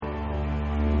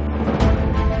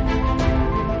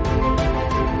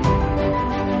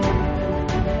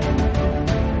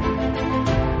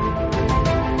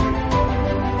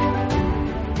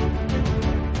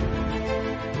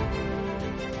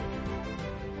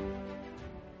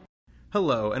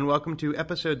Hello, and welcome to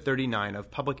episode 39 of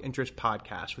Public Interest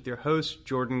Podcast with your host,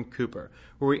 Jordan Cooper,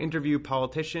 where we interview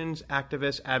politicians,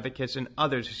 activists, advocates, and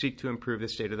others who seek to improve the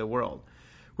state of the world.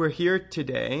 We're here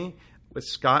today with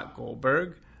Scott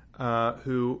Goldberg,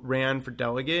 who ran for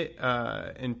delegate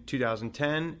in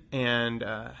 2010 and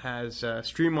has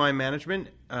Streamline Management,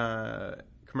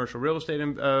 commercial real estate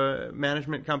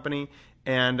management company,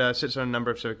 and sits on a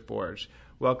number of civic boards.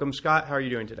 Welcome, Scott. How are you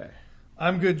doing today?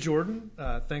 I'm good, Jordan.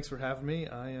 Thanks for having me.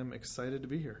 I am excited to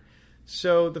be here.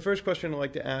 So the first question I'd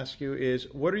like to ask you is,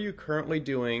 what are you currently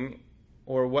doing,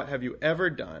 or what have you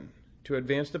ever done to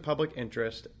advance the public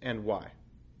interest, and why?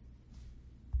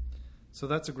 So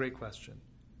that's a great question.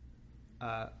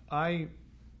 I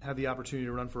had the opportunity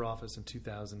to run for office in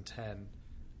 2010.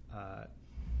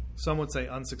 Some would say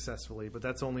unsuccessfully, but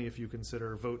that's only if you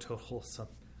consider vote total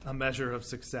a measure of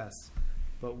success.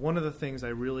 But one of the things I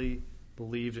really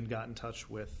believed and got in touch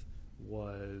with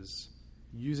was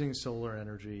using solar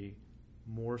energy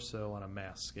more so on a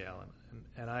mass scale.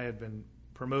 And I had been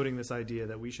promoting this idea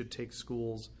that we should take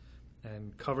schools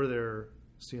and cover their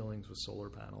ceilings with solar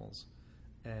panels.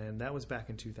 And that was back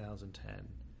in 2010.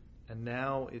 And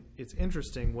now it's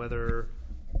interesting whether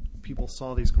people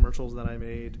saw these commercials that I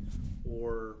made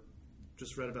or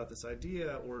just read about this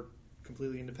idea or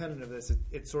completely independent of this.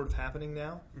 It's sort of happening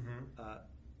now. Mm-hmm.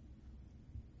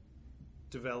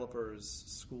 Developers,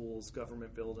 schools,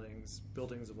 government buildings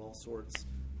of all sorts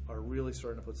are really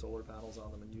starting to put solar panels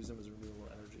on them and use them as renewable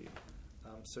energy.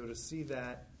 So to see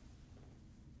that,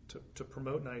 to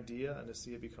promote an idea and to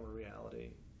see it become a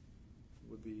reality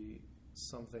would be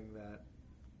something that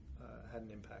had an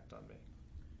impact on me.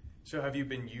 So have you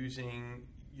been using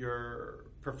your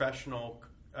professional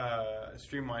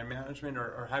Streamline Management,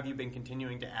 or have you been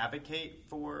continuing to advocate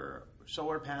for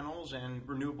solar panels and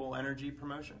renewable energy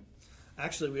promotion?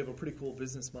 Actually, we have a pretty cool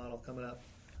business model coming up.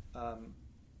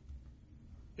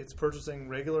 It's purchasing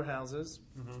regular houses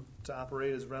to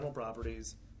operate as rental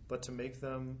properties, but to make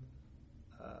them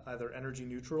either energy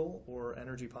neutral or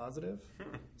energy positive.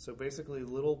 So basically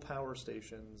little power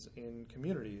stations in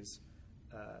communities.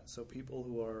 So people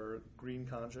who are green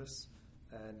conscious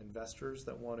and investors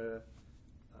that want to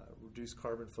reduce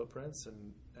carbon footprints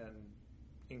and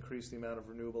increase the amount of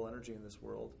renewable energy in this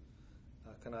world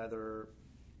can either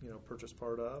purchase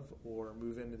part of or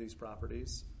move into these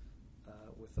properties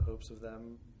with the hopes of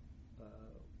them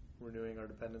renewing our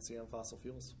dependency on fossil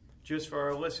fuels. Just for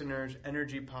our listeners,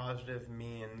 energy positive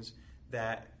means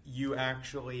that you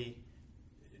actually,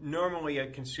 normally a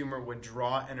consumer would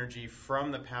draw energy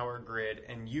from the power grid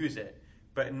and use it.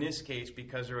 But in this case,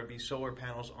 because there would be solar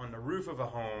panels on the roof of a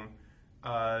home,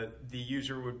 the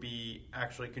user would be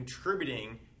actually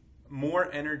contributing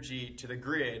more energy to the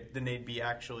grid than they'd be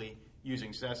actually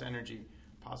using. So that's energy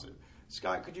positive.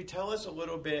 Scott, could you tell us a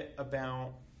little bit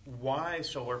about why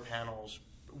solar panels,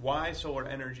 why solar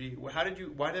energy? Why did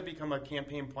it become a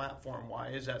campaign platform? Why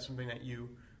is that something that you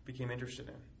became interested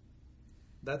in?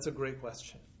 That's a great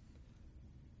question.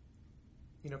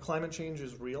 Climate change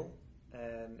is real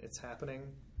and it's happening,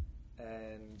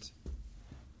 and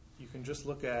you can just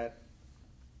look at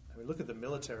the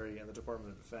military and the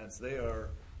Department of Defense. They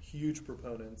are huge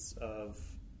proponents of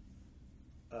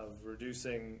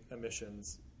reducing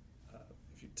emissions.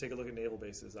 If you take a look at naval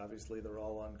bases, obviously they're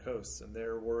all on coasts, and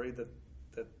they're worried that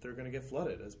they're going to get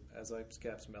flooded as ice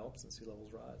caps melt and sea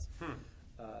levels rise.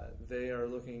 They are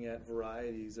looking at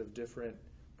varieties of different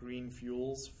green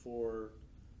fuels for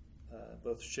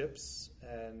both ships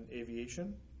and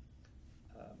aviation.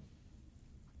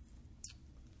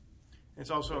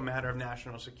 It's also a matter of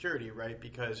national security, right?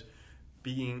 Because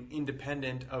being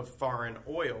independent of foreign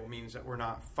oil means that we're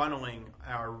not funneling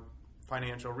our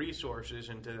financial resources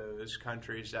into those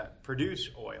countries that produce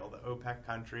oil, the OPEC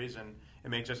countries, and it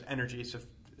makes us energy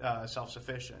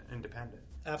self-sufficient, independent.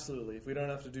 Absolutely. If we don't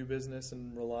have to do business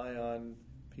and rely on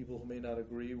people who may not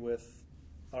agree with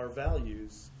our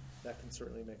values, that can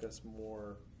certainly make us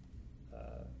more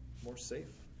safe.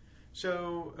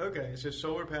 So, okay, so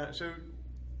solar panels. So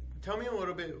tell me a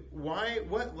little bit,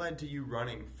 what led to you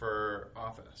running for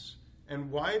office? And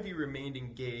why have you remained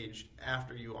engaged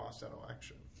after you lost that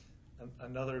election?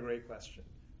 Another great question.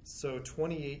 So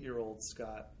 28-year-old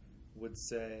Scott would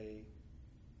say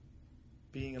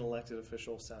being an elected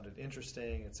official sounded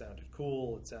interesting, it sounded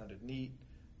cool, it sounded neat,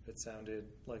 it sounded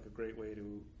like a great way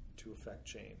to affect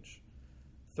change.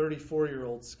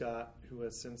 34-year-old Scott, who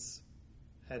has since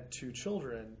had 2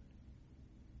 children,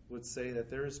 would say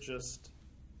that there is just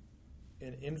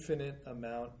an infinite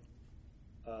amount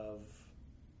of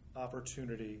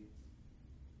opportunity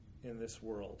in this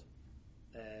world,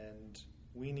 and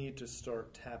we need to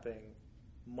start tapping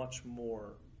much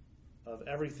more of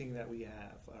everything that we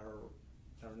have,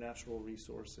 our natural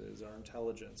resources, our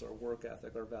intelligence, our work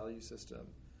ethic, our value system,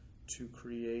 to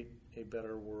create a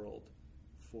better world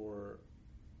for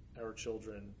our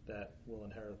children that will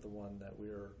inherit the one that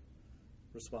we're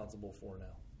responsible for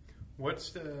now.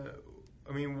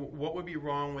 What would be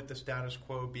wrong with the status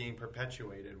quo being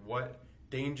perpetuated? What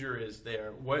danger is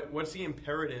there? What's the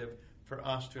imperative for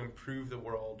us to improve the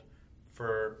world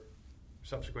for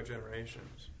subsequent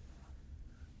generations?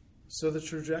 So the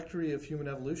trajectory of human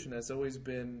evolution has always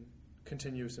been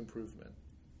continuous improvement.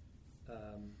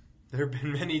 There have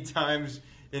been many times,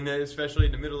 especially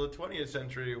in the middle of the 20th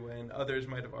century, when others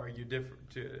might have argued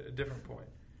to a different point.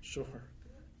 Sure.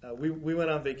 We went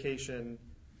on vacation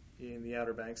in the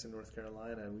Outer Banks in North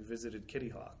Carolina, and we visited Kitty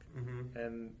Hawk. Mm-hmm.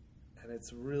 And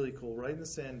it's really cool. Right in the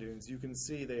sand dunes, you can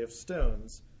see they have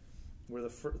stones where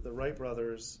the Wright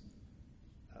brothers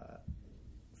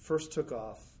first took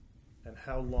off and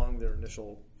how long their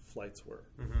initial flights were.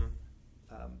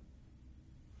 Mm-hmm.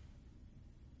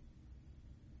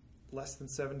 Less than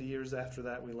 70 years after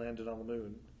that, we landed on the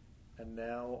moon. And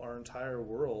now our entire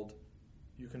world,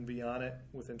 you can be on it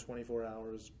within 24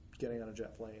 hours, getting on a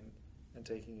jet plane and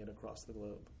taking it across the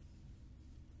globe.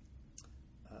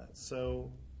 So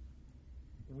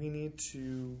we need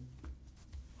to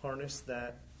harness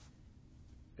that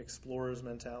explorer's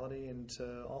mentality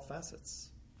into all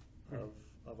facets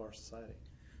of our society.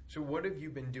 So what have you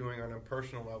been doing on a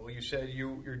personal level? You said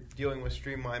you're dealing with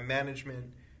streamline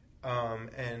management,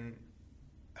 and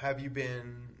have you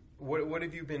been? What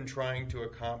have you been trying to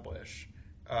accomplish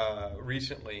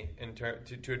recently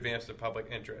to advance the public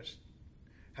interest?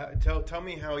 Tell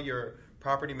me how your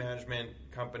property management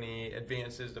company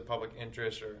advances the public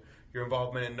interest, or your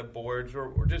involvement in the boards,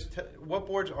 or just what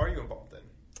boards are you involved in?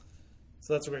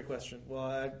 So that's a great question. Well,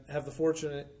 I have the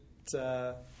fortunate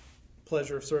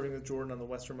pleasure of serving with Jordan on the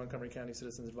Western Montgomery County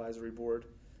Citizens Advisory Board,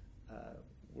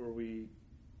 where we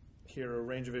hear a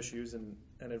range of issues and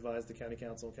advise the county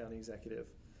council and county executive.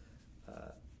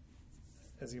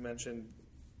 As you mentioned,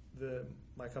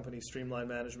 my company, Streamline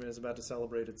Management, is about to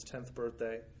celebrate its 10th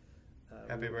birthday.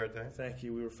 Happy birthday. Thank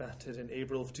you. We were founded in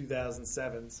April of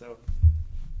 2007, so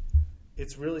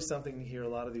it's really something to hear a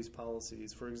lot of these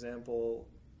policies. For example,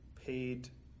 paid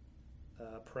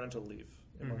parental leave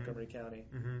in Mm-hmm. Montgomery County,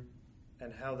 Mm-hmm.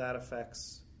 and how that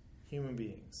affects human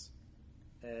beings.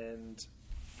 And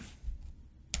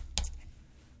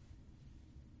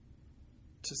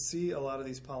to see a lot of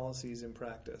these policies in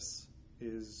practice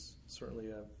is certainly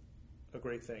a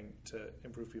great thing to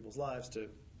improve people's lives, to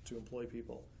employ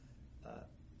people.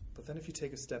 But then if you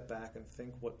take a step back and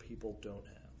think what people don't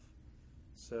have.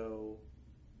 So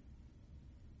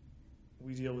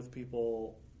we deal with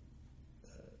people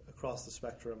across the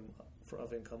spectrum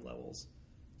of income levels.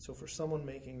 So for someone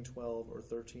making $12 or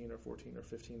 $13 or $14 or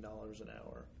 $15 an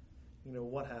hour,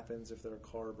 what happens if their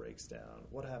car breaks down?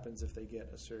 What happens if they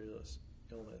get a serious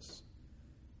illness?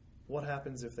 What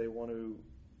happens if they want to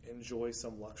enjoy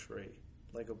some luxury,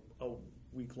 like a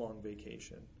week-long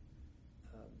vacation?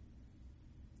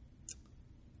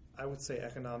 I would say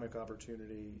economic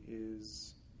opportunity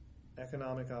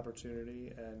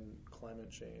and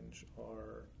climate change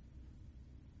are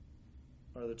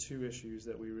the two issues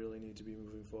that we really need to be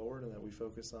moving forward, and that we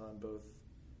focus on both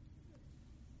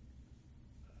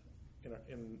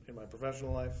in my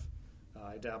professional life.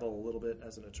 I dabble a little bit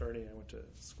as an attorney. I went to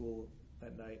school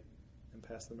at night and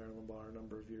passed the Maryland Bar a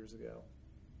number of years ago.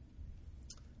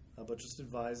 But just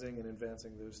advising and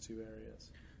advancing those two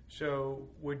areas. So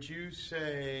would you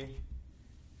say,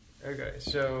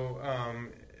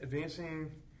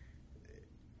 advancing,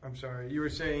 I'm sorry, you were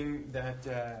saying that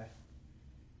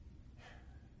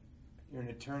you're an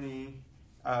attorney.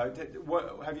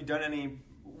 What have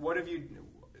you...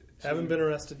 Haven't been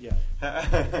arrested yet.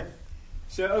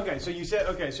 So you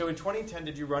said, so in 2010,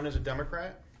 did you run as a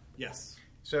Democrat? Yes.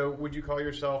 So would you call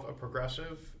yourself a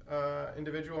progressive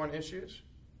individual on issues?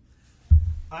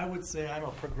 I would say I'm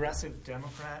a progressive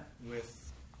Democrat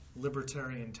with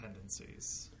libertarian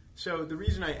tendencies. So the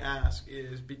reason I ask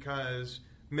is because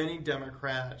many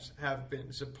Democrats have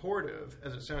been supportive,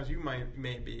 as it sounds you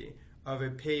may be, of a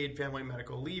paid Family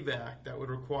Medical Leave Act that would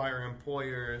require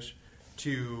employers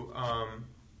to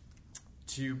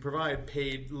provide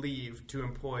paid leave to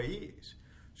employees.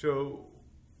 So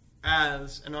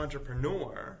as an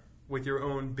entrepreneur with your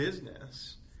own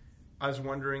business, I was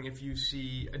wondering if you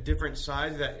see a different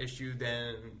side of that issue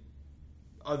than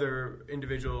other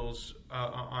individuals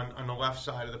on the left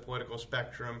side of the political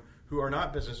spectrum who are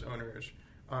not business owners.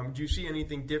 Do you see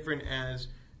anything different as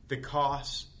the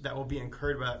costs that will be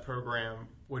incurred by that program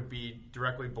would be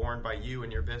directly borne by you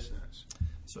and your business?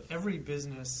 So every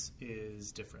business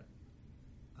is different.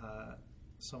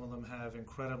 Some of them have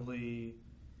incredibly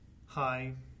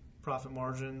high profit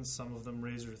margins. Some of them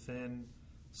razor thin.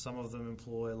 Some of them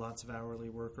employ lots of hourly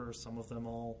workers. Some of them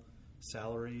all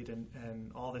salaried,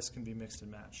 and all this can be mixed and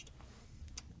matched.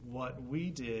 What we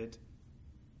did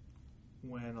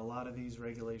when a lot of these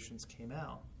regulations came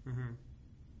out,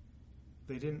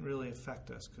 they didn't really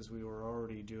affect us because we were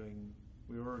already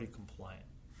compliant.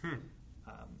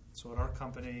 So at our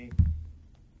company,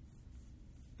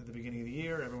 at the beginning of the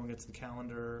year, everyone gets the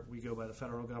calendar. We go by the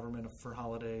federal government for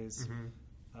holidays.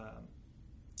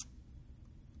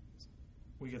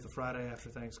 We get the Friday after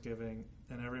Thanksgiving,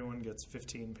 and everyone gets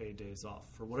 15 paid days off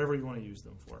for whatever you want to use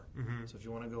them for. So if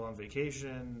you want to go on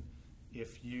vacation,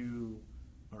 if you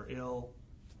are ill,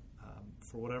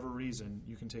 for whatever reason,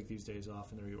 you can take these days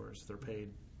off and they're yours. They're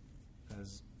paid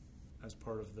as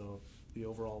part of the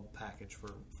overall package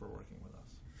for working with us.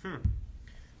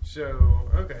 So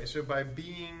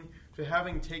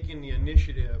having taken the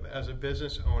initiative as a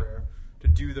business owner to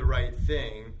do the right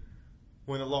thing,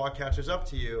 when the law catches up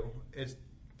to you, it's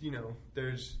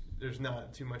there's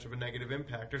not too much of a negative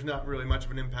impact. There's not really much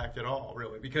of an impact at all,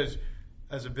 really, because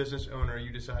as a business owner,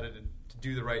 you decided to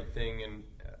do the right thing and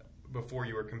before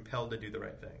you were compelled to do the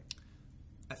right thing.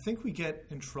 I think we get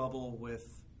in trouble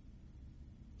with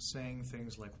saying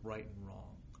things like right and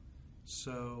wrong.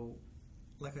 So,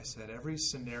 like I said, every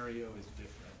scenario is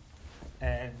different.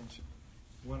 And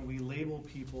when we label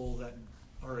people that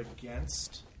are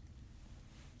against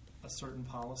a certain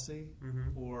policy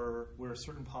or where a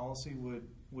certain policy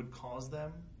would cause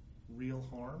them real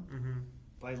harm,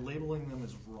 by labeling them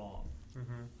as wrong,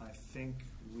 I think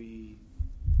we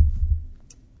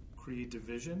create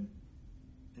division,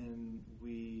 and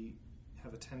we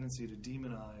have a tendency to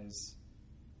demonize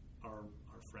our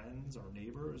friends, our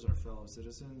neighbors, our fellow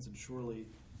citizens, and surely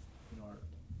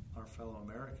our fellow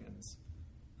Americans.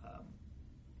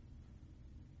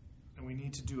 And we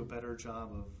need to do a better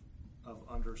job of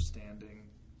understanding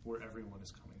where everyone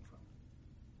is coming from.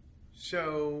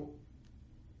 So,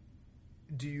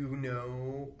 do you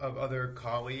know of other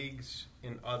colleagues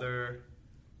in other?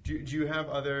 Do you have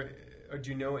other? Or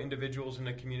do you know individuals in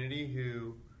the community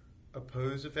who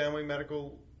oppose the family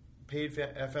medical paid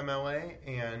FMLA,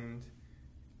 and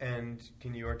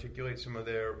can you articulate some of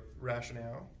their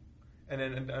rationale? And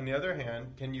then on the other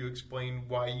hand, can you explain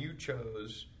why you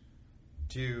chose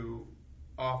to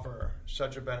offer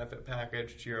such a benefit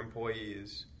package to your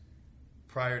employees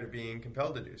prior to being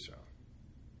compelled to do so?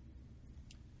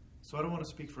 So I don't want to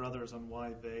speak for others on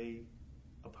why they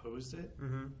opposed it.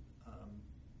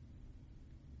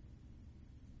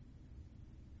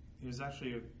 It was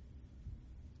actually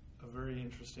a very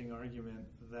interesting argument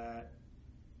that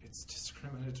it's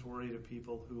discriminatory to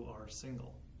people who are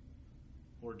single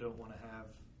or don't want to have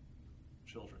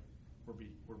children or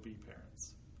be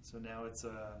parents. So now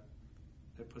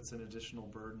it puts an additional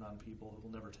burden on people who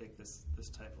will never take this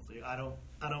type of leave. I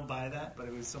don't buy that, but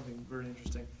it was something very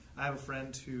interesting. I have a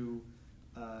friend who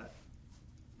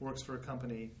works for a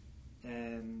company,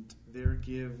 and they're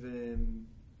given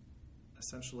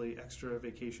essentially extra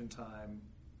vacation time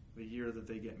the year that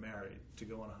they get married to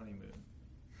go on a honeymoon.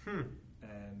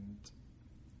 And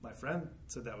my friend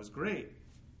said that was great.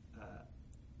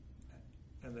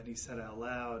 And then he said out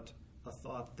loud a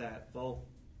thought that, well,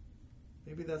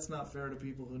 maybe that's not fair to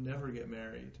people who never get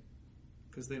married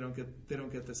because they don't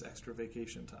get this extra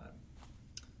vacation time.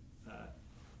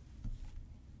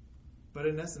 But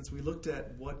in essence, we looked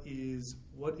at what is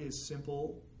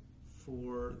simple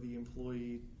for the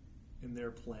employee in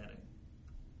their planning.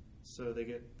 So they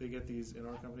get these in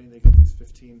our company. They get these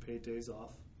 15 paid days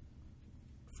off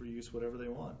for use whatever they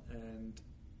want, and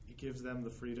it gives them the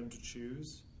freedom to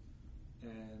choose.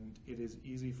 And it is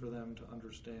easy for them to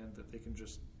understand that they can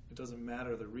just. It doesn't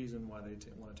matter the reason why they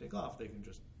want to take off. They can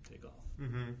just take off.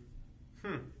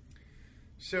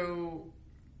 So,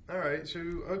 all right. So,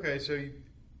 okay. So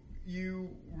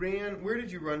you ran. Where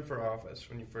did you run for office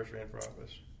when you first ran for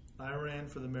office? I ran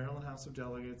for the Maryland House of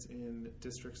Delegates in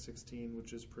District 16,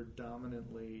 which is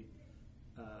predominantly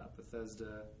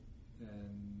Bethesda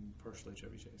and partially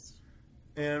Chevy Chase.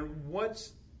 And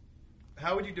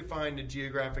how would you define the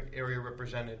geographic area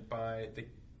represented by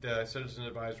the Citizens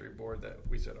Advisory Board that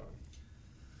we sit on?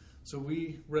 So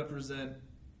we represent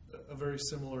a very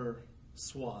similar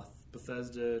swath: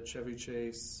 Bethesda, Chevy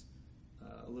Chase,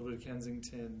 a little bit of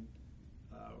Kensington,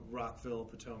 Rockville,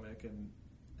 Potomac, and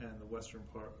the western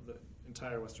part, the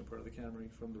entire western part of the county,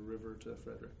 from the river to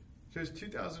Frederick. So it's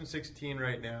 2016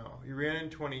 right now. You ran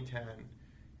in 2010.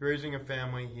 You're raising a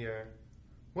family here.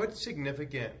 What's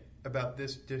significant about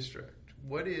this district?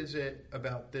 what is it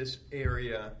about this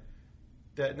area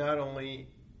that not only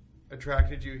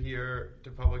attracted you here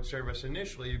to public service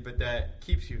initially, but that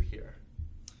keeps you here?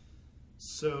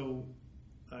 So,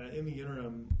 in the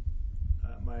interim,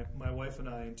 my wife and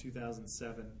I in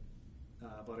 2007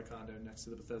 bought a condo next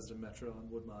to the Bethesda Metro on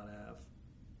Woodmont Ave,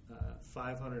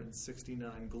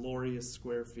 569 glorious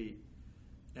square feet.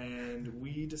 And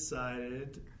we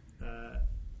decided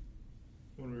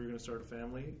when we were going to start a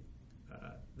family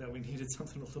that we needed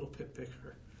something a little bit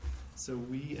bigger. So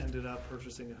we ended up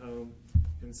purchasing a home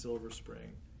in Silver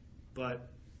Spring.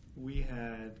 But we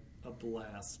had a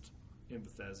blast in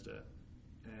Bethesda.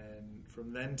 And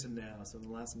from then to now, so in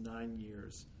the last 9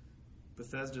 years,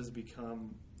 Bethesda has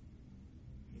become,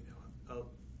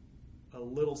 a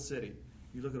little city.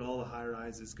 You look at all the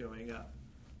high-rises going up,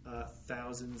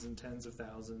 thousands and tens of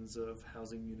thousands of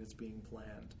housing units being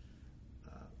planned,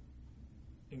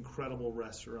 incredible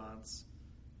restaurants,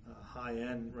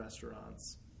 high-end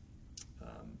restaurants,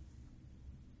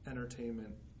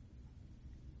 entertainment,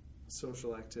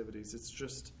 social activities. It's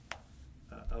just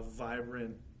a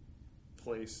vibrant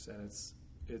place, and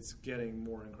it's getting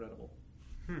more incredible.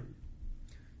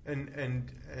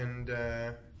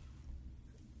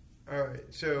 All right,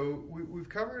 so we've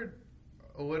covered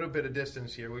a little bit of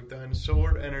distance here. We've done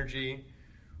solar energy,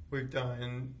 we've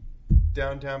done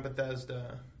downtown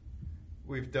Bethesda,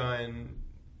 we've done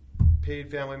paid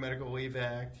Family Medical Leave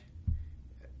Act,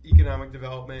 economic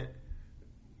development.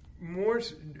 More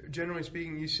generally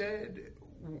speaking, you said,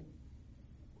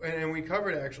 and we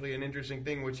covered actually an interesting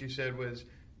thing, which you said was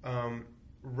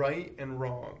right and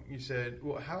wrong. You said,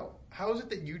 well, how is it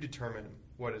that you determine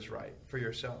what is right for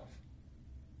yourself?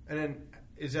 And then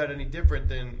is that any different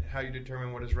than how you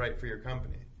determine what is right for your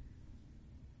company?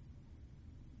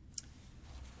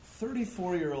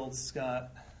 34-year-old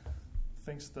Scott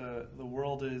thinks the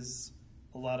world is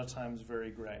a lot of times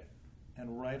very gray,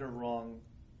 and right or wrong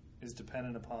is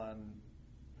dependent upon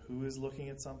who is looking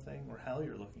at something or how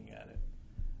you're looking at it.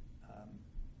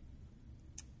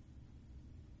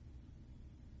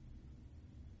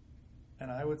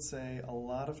 And I would say a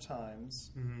lot of times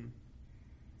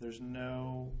there's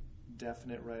no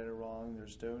definite right or wrong.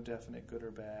 There's no definite good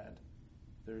or bad.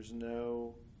 There's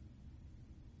no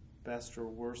best or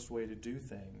worst way to do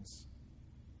things.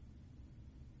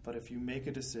 But if you make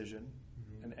a decision,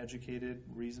 an educated,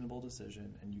 reasonable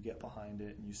decision, and you get behind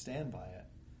it and you stand by it,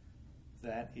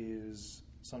 that is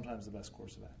sometimes the best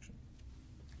course of action.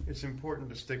 It's important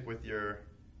to stick with your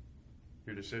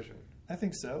decision. I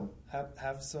think so.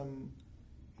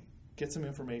 Get some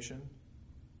information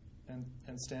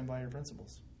and stand by your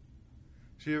principles.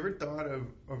 So you ever thought of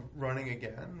running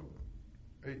again?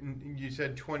 You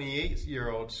said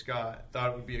 28-year-old Scott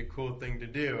thought it would be a cool thing to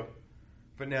do,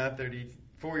 but now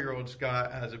 34-year-old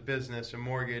Scott has a business, a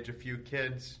mortgage, a few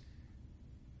kids.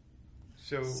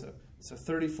 So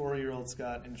 34-year-old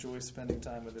Scott enjoys spending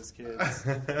time with his kids.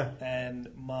 And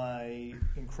my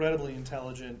incredibly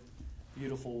intelligent,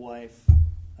 beautiful wife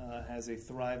has a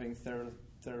thriving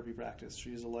therapy practice. She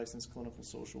is a licensed clinical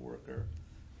social worker.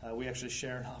 We actually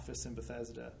share an office in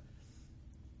Bethesda.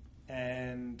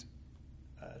 And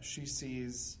she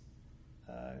sees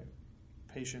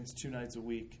patients 2 nights a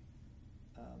week.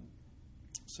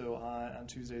 So on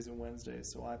Tuesdays and Wednesdays.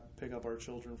 So I pick up our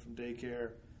children from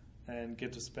daycare and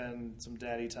get to spend some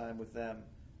daddy time with them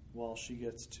while she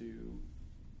gets to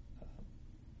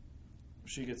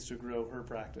grow her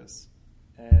practice.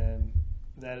 And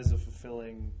that is a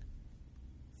fulfilling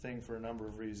thing for a number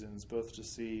of reasons, both to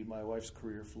see my wife's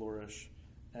career flourish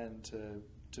and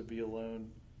to be alone,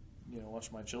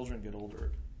 watch my children get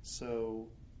older. So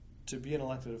to be an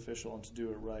elected official and to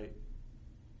do it right,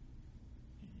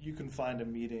 you can find a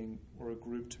meeting or a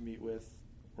group to meet with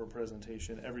or a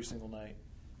presentation every single night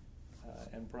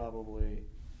and probably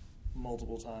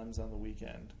multiple times on the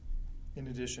weekend, in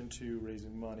addition to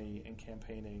raising money and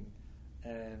campaigning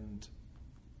and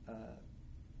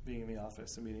being in the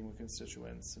office and meeting with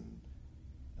constituents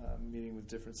and meeting with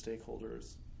different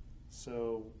stakeholders.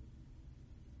 So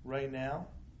right now,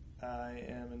 I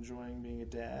am enjoying being a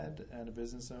dad and a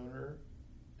business owner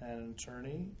and an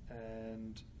attorney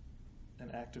and an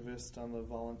activist on the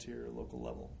volunteer local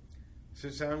level. So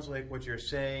it sounds like what you're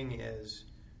saying is,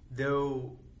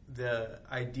 though the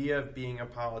idea of being a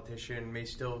politician may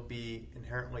still be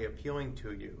inherently appealing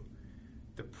to you,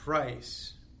 the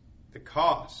price, the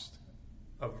cost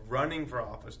of running for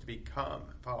office to become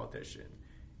a politician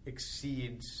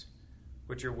exceeds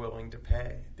what you're willing to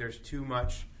pay. There's too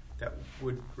much that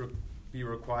would be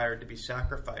required to be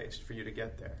sacrificed for you to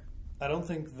get there. I don't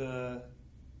think to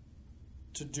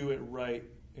do it right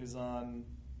is on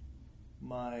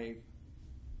my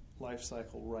life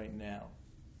cycle right now.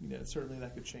 Certainly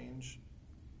that could change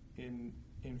in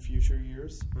future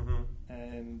years. Mm-hmm.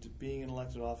 And being in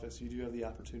elected office, you do have the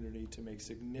opportunity to make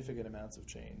significant amounts of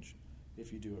change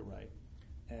if you do it right.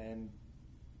 And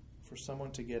for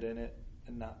someone to get in it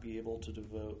and not be able to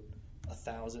devote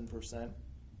 1,000%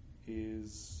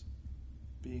 is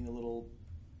being a little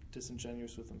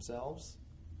disingenuous with themselves,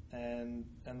 and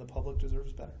the public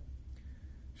deserves better.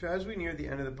 So as we near the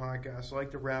end of the podcast, I'd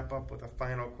like to wrap up with a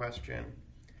final question.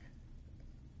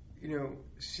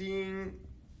 Seeing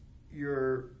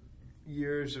your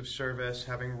years of service,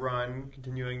 having run,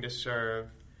 continuing to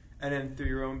serve, and then through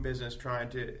your own business trying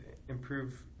to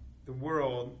improve the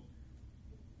world,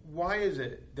 why is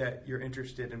it that you're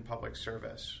interested in public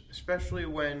service, especially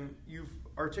when you've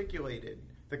articulated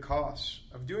the costs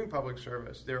of doing public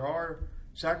service? There are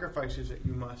sacrifices that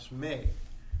you must make.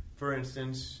 For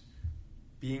instance,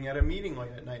 being at a meeting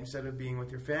late at night instead of being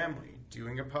with your family,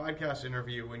 doing a podcast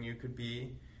interview when you could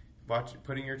be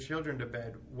putting your children to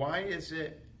bed. Why is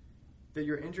it that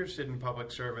you're interested in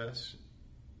public service,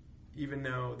 even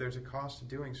though there's a cost to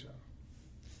doing so?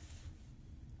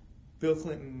 Bill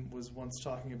Clinton was once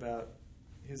talking about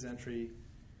his entry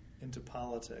into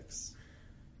politics,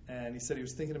 and he said he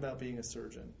was thinking about being a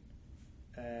surgeon,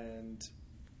 and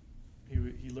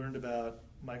he learned about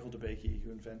Michael DeBakey,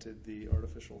 who invented the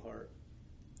artificial heart,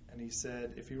 and he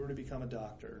said if he were to become a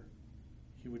doctor,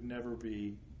 he would never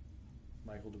be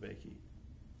Michael DeBakey.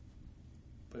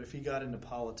 But if he got into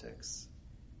politics,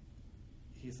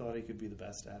 he thought he could be the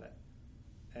best at it.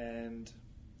 And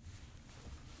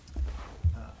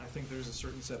I think there's a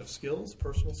certain set of skills,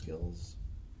 personal skills,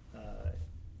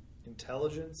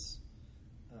 intelligence,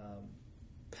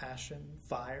 passion,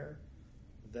 fire,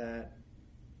 that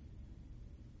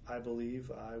I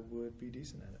believe I would be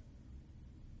decent at it.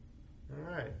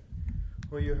 All right.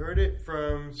 Well, you heard it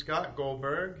from Scott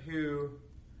Goldberg, who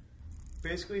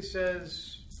basically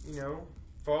says,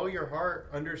 follow your heart,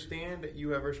 understand that you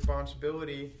have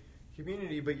responsibility,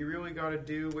 community, but you really got to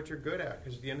do what you're good at,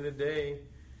 because at the end of the day,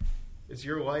 it's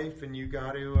your life, and you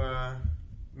got to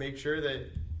make sure that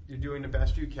you're doing the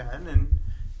best you can,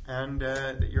 and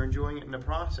that you're enjoying it in the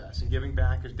process. And giving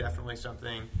back is definitely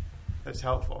something that's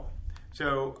helpful.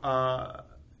 So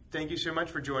thank you so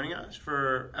much for joining us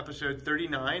for episode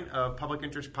 39 of Public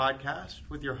Interest Podcast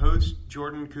with your host,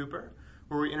 Jordan Cooper,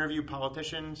 where we interview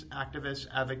politicians, activists,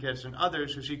 advocates, and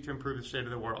others who seek to improve the state of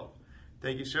the world.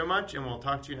 Thank you so much, and we'll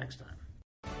talk to you next time.